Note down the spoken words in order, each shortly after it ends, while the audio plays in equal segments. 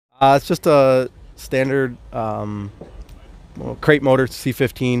It's just a standard crate motor,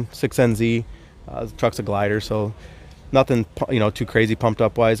 C15, 6NZ. The truck's a glider, so nothing too crazy pumped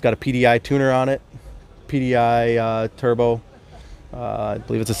up wise. Got a PDI tuner on it, PDI turbo. I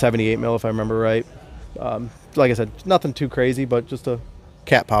believe it's a 78 mil if I remember right. Like I said, nothing too crazy, but just a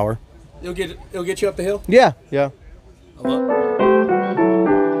cat power. It'll get you up the hill? Yeah, yeah. I love it.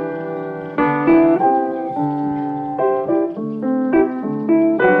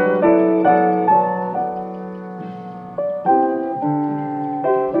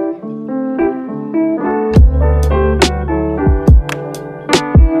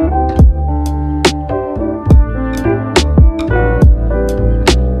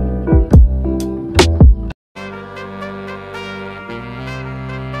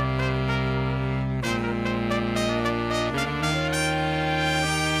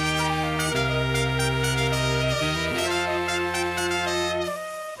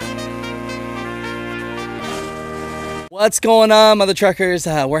 What's going on, Mother Truckers?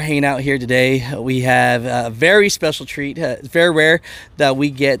 We're hanging out here today. We have a very special treat. It's very rare that we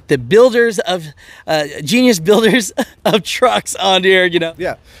get the builders of, genius builders of trucks on here, you know.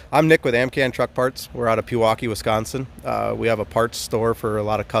 Yeah, I'm Nick with Amcan Truck Parts. We're out of Pewaukee, Wisconsin. We have a parts store for a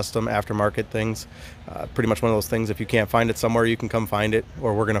lot of custom aftermarket things. Pretty much one of those things, if you can't find it somewhere, you can come find it,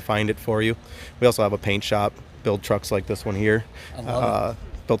 or we're going to find it for you. We also have a paint shop, build trucks like this one here. I love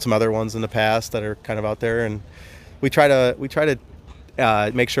it. Built some other ones in the past that are kind of out there, and we try to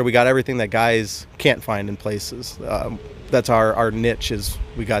make sure we got everything that guys can't find in places. That's our niche, is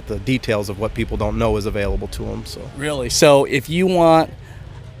we got the details of what people don't know is available to them. So really, so if you want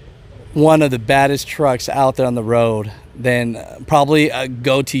one of the baddest trucks out there on the road, then probably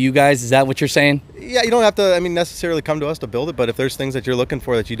go to you guys. Is that what you're saying? Yeah, you don't have to, necessarily come to us to build it, but if there's things that you're looking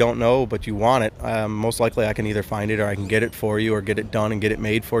for that you don't know but you want it, most likely I can either find it or I can get it for you or get it done and get it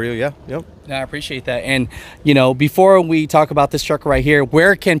made for you. Yeah, yep. I appreciate that. And, you know, before we talk about this truck right here,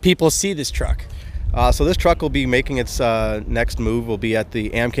 where can people see this truck? So this truck will be making its next move. Will be at the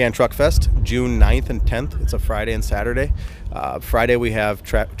Amcan Truck Fest, June 9th and 10th. It's a Friday and Saturday. Friday we have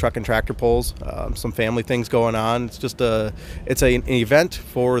truck and tractor pulls, some family things going on. It's just an event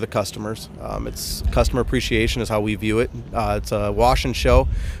for the customers. It's customer appreciation is how we view it. It's a wash and show.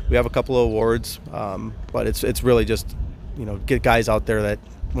 We have a couple of awards, but it's really just, get guys out there that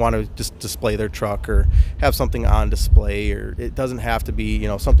want to just display their truck or have something on display, or it doesn't have to be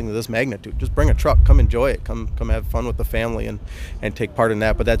something to this magnitude. Just bring a truck, come enjoy it, come have fun with the family and take part in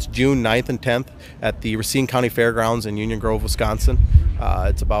that. But that's June 9th and 10th at the Racine County Fairgrounds in Union Grove, Wisconsin.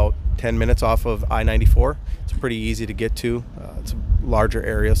 It's about 10 minutes off of I-94. It's pretty easy to get to. It's a larger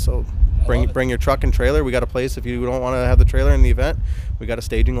area, so bring your truck and trailer. We got a place if you don't want to have the trailer in the event. We got a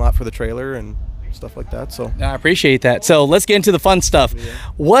staging lot for the trailer and stuff like that. So I appreciate that. So let's get into the fun stuff. Yeah.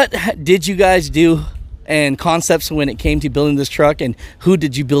 What did you guys do and concepts when it came to building this truck, and who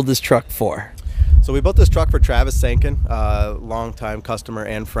did you build this truck for? So we built this truck for Travis Sankin, longtime customer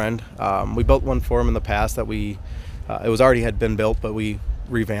and friend. We built one for him in the past that it was already had been built, but we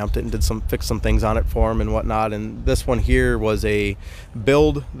revamped it and fixed some things on it for him and whatnot. And this one here was a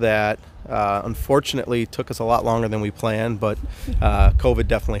build that unfortunately took us a lot longer than we planned, but COVID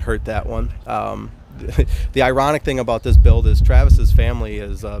definitely hurt that one. The ironic thing about this build is Travis's family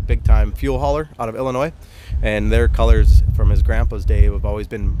is a big time fuel hauler out of Illinois, and their colors from his grandpa's day have always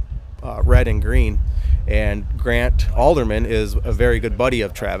been red and green. And Grant Alderman is a very good buddy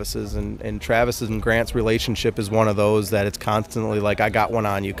of Travis's, and Travis's and Grant's relationship is one of those that it's constantly like, I got one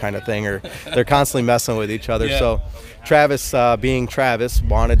on you kind of thing, or they're constantly messing with each other. Yeah. So Travis, being Travis,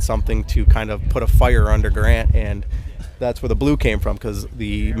 wanted something to kind of put a fire under Grant, and that's where the blue came from, because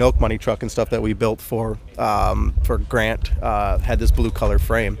the Milk Money truck and stuff that we built for Grant had this blue color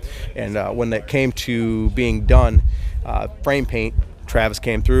frame. And when that came to being done, frame paint, Travis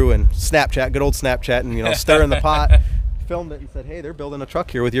came through and Snapchat, good old Snapchat, and stirring the pot, filmed it and said, hey, they're building a truck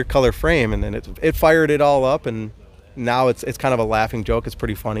here with your color frame. And then it fired it all up, and now it's kind of a laughing joke. It's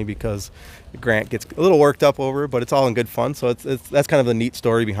pretty funny because Grant gets a little worked up over it, but it's all in good fun. So that's kind of the neat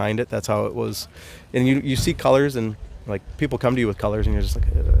story behind it. That's how it was. And you see colors, and like people come to you with colors and you're just like,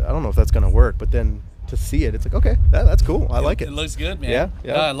 I don't know if that's going to work, but then to see it, it's like, okay, that's cool. I like it. It looks good, man.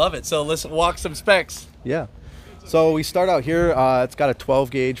 Yeah. I love it. So let's walk some specs. Yeah. So we start out here. It's got a 12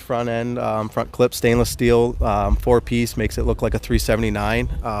 gauge front end, front clip stainless steel, 4-piece, makes it look like a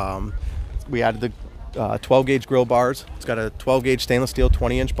 379. We added the 12 gauge grill bars. It's got a 12 gauge stainless steel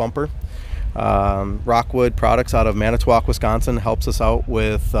 20-inch bumper. Rockwood Products out of Manitowoc, Wisconsin helps us out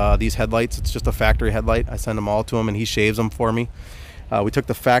with these headlights. It's just a factory headlight. I send them all to him and he shaves them for me. We took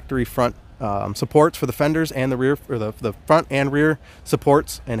the factory front supports for the fenders and the rear, or the front and rear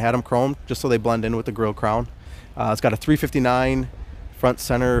supports, and had them chromed just so they blend in with the grill crown. It's got a 359 front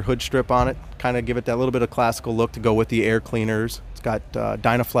center hood strip on it, kind of give it that little bit of classical look to go with the air cleaners. It's got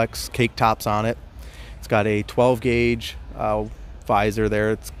Dynaflex cake tops on it. It's got a 12 gauge visor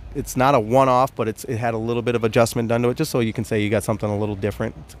there. It's not a one-off, but it had a little bit of adjustment done to it, just so you can say you got something a little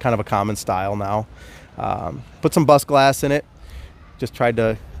different. It's kind of a common style now. Put some bus glass in it. Just tried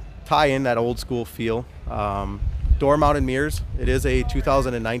to tie in that old school feel. Door-mounted mirrors. It is a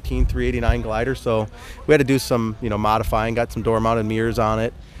 2019 389 glider, so we had to do some, modifying. Got some door-mounted mirrors on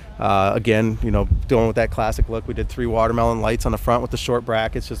it. Again, doing with that classic look. We did 3 watermelon lights on the front with the short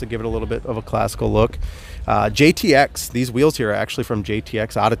brackets just to give it a little bit of a classical look. JTX, these wheels here are actually from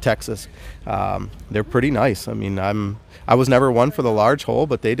JTX out of Texas. They're pretty nice. I mean, I was never one for the large hole,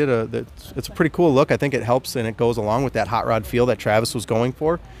 but they did it's a pretty cool look. I think it helps and it goes along with that hot rod feel that Travis was going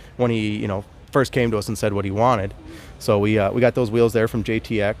for when he, first came to us and said what he wanted. So we got those wheels there from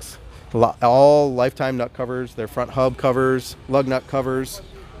JTX. All lifetime nut covers, their front hub covers, lug nut covers,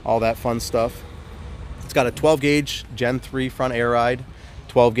 all that fun stuff. It's got a 12 gauge Gen 3 front air ride,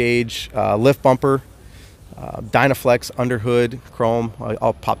 12 gauge lift bumper, Dynaflex underhood, chrome.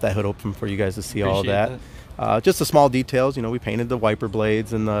 I'll pop that hood open for you guys to see all of that. Just the small details, we painted the wiper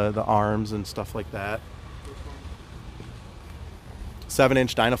blades and the arms and stuff like that.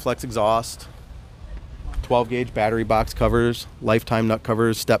 7-inch Dynaflex exhaust, 12 gauge battery box covers, lifetime nut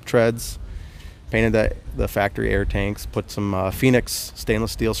covers, step treads. Painted the factory air tanks, put some Phoenix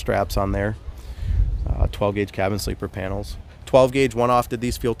stainless steel straps on there. 12 gauge cabin sleeper panels. 12 gauge one-off did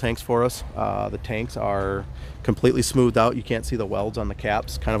these fuel tanks for us. The tanks are completely smoothed out. You can't see the welds on the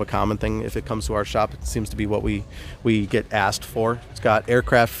caps. Kind of a common thing if it comes to our shop. It seems to be what we get asked for. It's got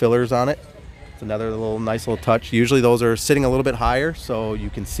aircraft fillers on it. It's another nice little touch. Usually those are sitting a little bit higher so you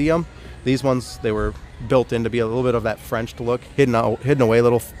can see them. These ones, they were built in to be a little bit of that French look, hidden away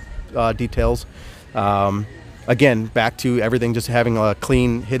little details. Again, back to everything just having a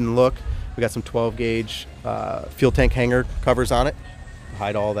clean hidden look. We got some 12 gauge fuel tank hanger covers on it,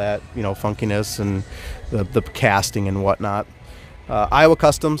 hide all that funkiness and the casting and whatnot. Iowa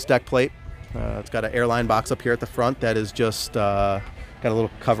Customs deck plate. It's got an airline box up here at the front that is just got a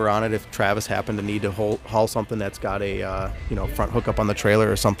little cover on it if Travis happened to need to haul something that's got a front hookup on the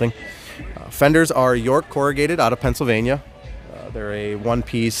trailer or something. Fenders are York corrugated out of Pennsylvania. They're a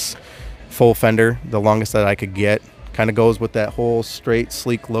one-piece full fender, the longest that I could get. Kind of goes with that whole straight,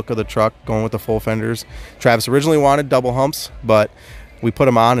 sleek look of the truck, going with the full fenders. Travis originally wanted double humps, but we put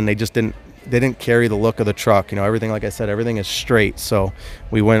them on and they didn't carry the look of the truck. Everything, like I said, everything is straight. So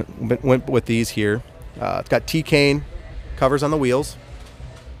we went with these here. It's got T-cane covers on the wheels.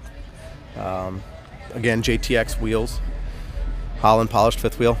 Again, JTX wheels, Holland polished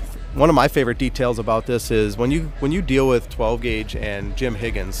fifth wheel. One of my favorite details about this is when you deal with 12 gauge and Jim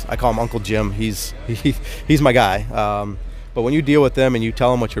Higgins, I call him Uncle Jim. He's my guy. But when you deal with them and you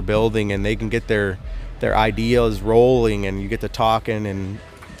tell them what you're building and they can get their ideas rolling and you get to talking and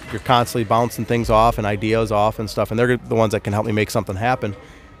you're constantly bouncing things off and ideas off and stuff, and they're the ones that can help me make something happen.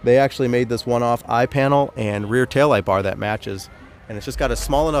 They actually made this one-off eye panel and rear taillight bar that matches. And it's just got a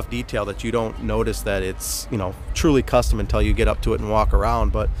small enough detail that you don't notice that it's truly custom until you get up to it and walk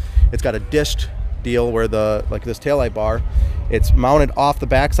around. But it's got a dished deal where like this taillight bar, it's mounted off the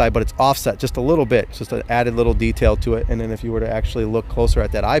backside, but it's offset just a little bit, just an added little detail to it. And then if you were to actually look closer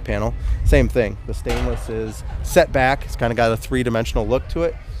at that eye panel, same thing. The stainless is set back. It's kind of got a three-dimensional look to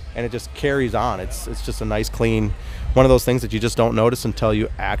it, and it just carries on. It's just a nice, clean, one of those things that you just don't notice until you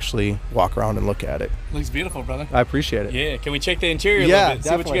actually walk around and look at it. Looks beautiful, brother. I appreciate it. Yeah, can we check the interior a little bit,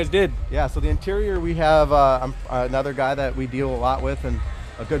 see what you guys did? Yeah, so the interior, we have another guy that we deal a lot with, and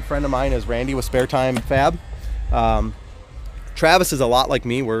a good friend of mine is Randy with Spare Time Fab. Travis is a lot like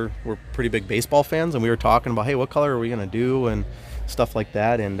me. We're pretty big baseball fans, and we were talking about, hey, what color are we gonna do and stuff like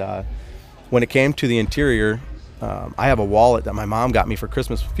that. And when it came to the interior, I have a wallet that my mom got me for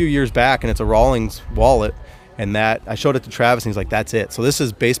Christmas a few years back, and it's a Rawlings wallet. And that I showed it to Travis, and he's like, "That's it." So this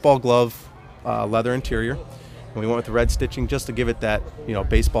is baseball glove leather interior, and we went with the red stitching just to give it that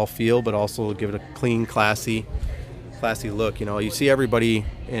baseball feel, but also give it a clean, classy look. You see everybody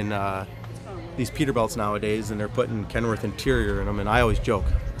in these Peterbilts nowadays, and they're putting Kenworth interior in them, and I always joke.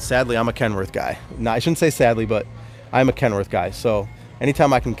 Sadly, I'm a Kenworth guy. No, I shouldn't say sadly, but I'm a Kenworth guy. So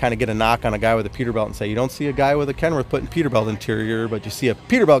anytime I can kind of get a knock on a guy with a Peterbilt and say, you don't see a guy with a Kenworth putting Peterbilt interior, but you see a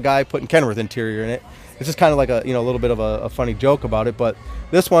Peterbilt guy putting Kenworth interior in it. It's just kind of like a little bit of a funny joke about it. But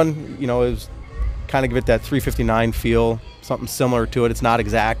this one, is kind of give it that 359 feel, something similar to it. It's not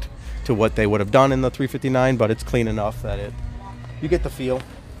exact to what they would have done in the 359, but it's clean enough that you get the feel.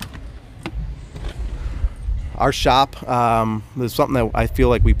 Our shop, there's something that I feel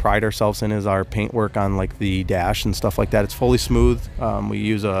like we pride ourselves in is our paint work on like the dash and stuff like that. It's fully smooth. We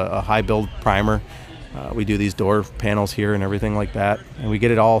use a high build primer. We do these door panels here and everything like that, and we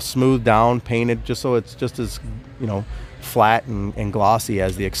get it all smoothed down, painted, just so it's just as, you know, flat and glossy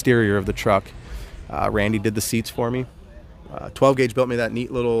as the exterior of the truck. Randy did the seats for me. 12 gauge built me that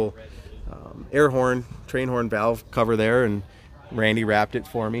neat little air horn, train horn valve cover there, and Randy wrapped it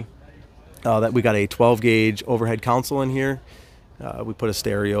for me. That we got a 12 gauge overhead console in here. We put a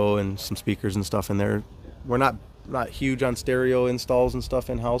stereo and some speakers and stuff in there. We're not huge on stereo installs and stuff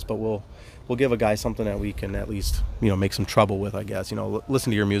in house, but we'll give a guy something that we can at least, you know, make some trouble with, I guess. You know,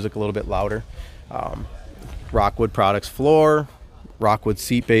 listen to your music a little bit louder. Rockwood Products floor, Rockwood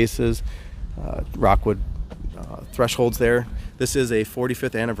seat bases, Rockwood thresholds there. This is a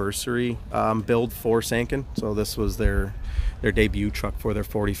 45th anniversary build for Sanken, so this was their debut truck for their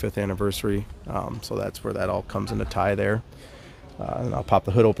 45th anniversary. So that's where that all comes into tie there. And I'll pop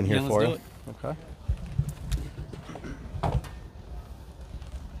the hood open here for you. Okay.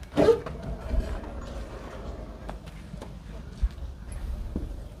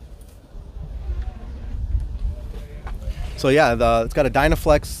 So yeah, it's got a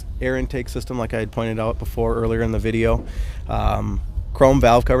Dynaflex air intake system, like I had pointed out before earlier in the video. Chrome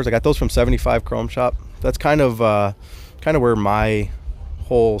valve covers. I got those from 75 Chrome Shop. That's kind of where my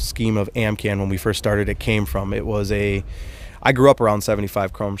whole scheme of Amcan, when we first started, it came from. I grew up around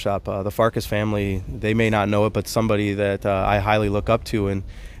 75 Chrome Shop. The Farkas family, they may not know it, but somebody that I highly look up to, and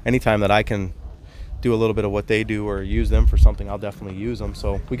anytime that I can do a little bit of what they do or use them for something, I'll definitely use them.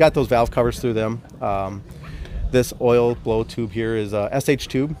 So we got those valve covers through them. This oil blow tube here is SH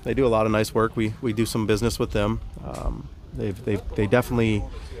Tube. They do a lot of nice work. We do some business with them. They definitely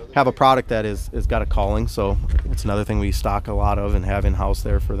have a product that is got a calling, so it's another thing we stock a lot of and have in-house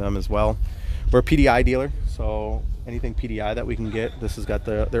there for them as well. We're a PDI dealer, so anything PDI that we can get. This has got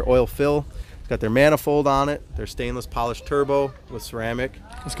their oil fill, it's got their manifold on it, their stainless polished turbo with ceramic.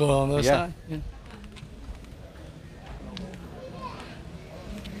 Let's go on the other side. Yeah.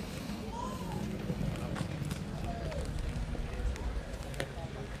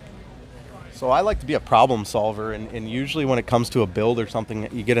 So I like to be a problem solver, and usually when it comes to a build or something,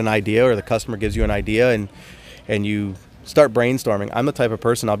 you get an idea or the customer gives you an idea and you start brainstorming. I'm the type of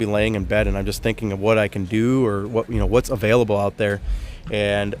person, I'll be laying in bed and I'm just thinking of what I can do or what's available out there.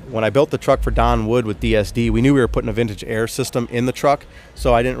 And when I built the truck for Don Wood with DSD, we knew we were putting a vintage air system in the truck,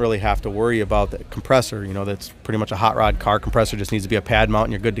 so I didn't really have to worry about the compressor. You know, that's pretty much a hot rod car compressor, just needs to be a pad mount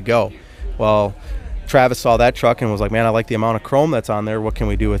and you're good to go. Well, Travis saw that truck and was like, man, I like the amount of chrome that's on there. What can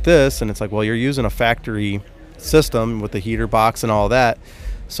we do with this? And it's like, well, you're using a factory system with the heater box and all that.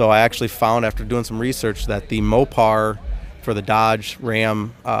 So I actually found, after doing some research, that the Mopar for the Dodge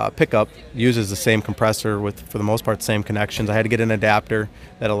Ram pickup uses the same compressor with, for the most part, the same connections. I had to get an adapter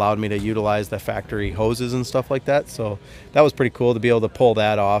that allowed me to utilize the factory hoses and stuff like that. So that was pretty cool to be able to pull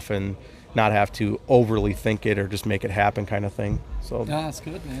that off and not have to overly think it or just make it happen kind of thing. So no, that's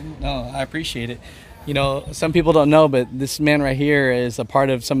good, man. No, I appreciate it. You know, some people don't know, but this man right here is a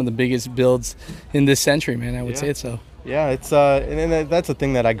part of some of the biggest builds in this century, man. I would say it so. Yeah, it's and that's the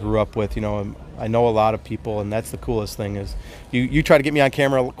thing that I grew up with. You know, I know a lot of people, and that's the coolest thing is you try to get me on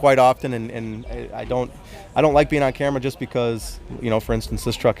camera quite often, and I don't like being on camera just because, you know, for instance,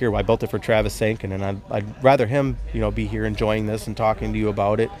 this truck here, I built it for Travis Sanken, and I'd rather him, you know, be here enjoying this and talking to you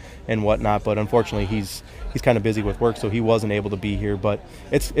about it and whatnot. But unfortunately, he's kind of busy with work, so he wasn't able to be here. But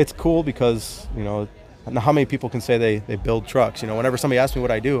it's cool because, you know, how many people can say they build trucks? You know, whenever somebody asks me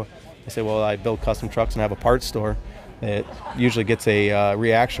what I do, I say, well, I build custom trucks and have a parts store. It usually gets a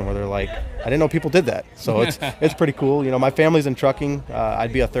reaction where they're like, I didn't know people did that. So it's pretty cool. You know, my family's in trucking.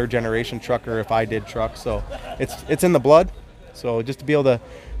 I'd be a third generation trucker if I did trucks. So it's in the blood. So just to be able to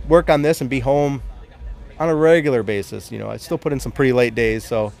work on this and be home on a regular basis, you know, I still put in some pretty late days.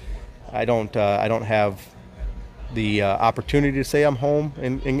 So I don't have the opportunity to say I'm home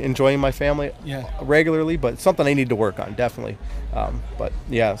and enjoying my family regularly, but it's something I need to work on, definitely. But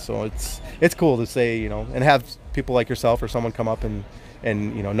yeah, so it's cool to say, you know, and have people like yourself or someone come up and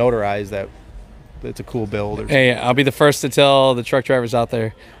you know, notarize that it's a cool build. Or hey, I'll be the first to tell the truck drivers out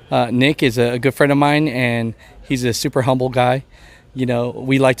there, Nick is a good friend of mine, and he's a super humble guy. You know,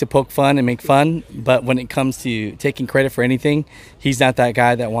 we like to poke fun and make fun, but when it comes to taking credit for anything, he's not that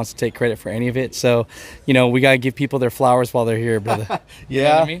guy that wants to take credit for any of it. So, you know, we got to give people their flowers while they're here, brother. Yeah, you know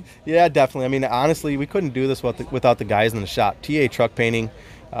what I mean? Yeah, definitely. I mean, honestly, we couldn't do this without the guys in the shop. TA Truck Painting,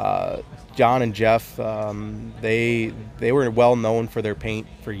 John and Jeff, they were well known for their paint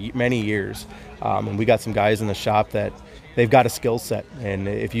for many years. And we got some guys in the shop that, they've got a skill set, and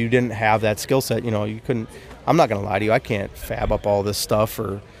if you didn't have that skill set, you know, you couldn't. I'm not going to lie to you. I can't fab up all this stuff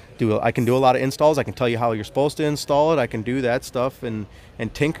or I can do a lot of installs. I can tell you how you're supposed to install it. I can do that stuff and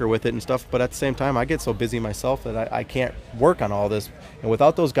tinker with it and stuff. But at the same time, I get so busy myself that I can't work on all this. And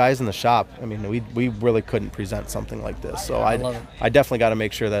without those guys in the shop, I mean, we really couldn't present something like this. So I definitely got to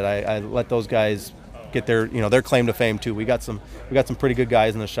make sure that I let those guys get their, you know, their claim to fame too. We got some pretty good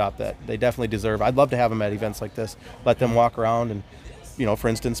guys in the shop that they definitely deserve. I'd love to have them at events like this. Let them walk around and, you know, for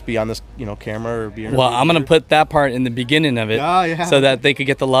instance, be on this, you know, camera or be. Well, I'm gonna put that part in the beginning of it, so that they could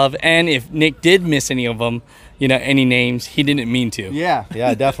get the love. And if Nick did miss any of them, you know, any names, he didn't mean to. Yeah,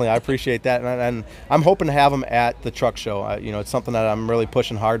 definitely. I appreciate that, and I'm hoping to have them at the truck show. You know, it's something that I'm really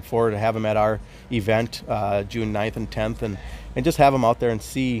pushing hard for, to have them at our event, June 9th and 10th, and just have them out there and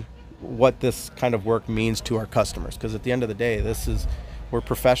see what this kind of work means to our customers. Because at the end of the day, we're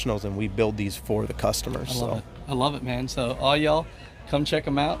professionals and we build these for the customers. I love it, man. So all y'all, come check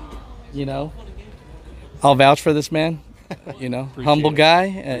him out. You know, I'll vouch for this man. You know, humble guy.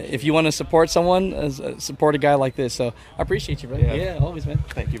 If you want to support someone, support a guy like this. So I appreciate you, brother. Yeah, always, man.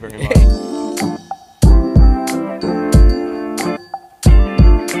 Thank you very much.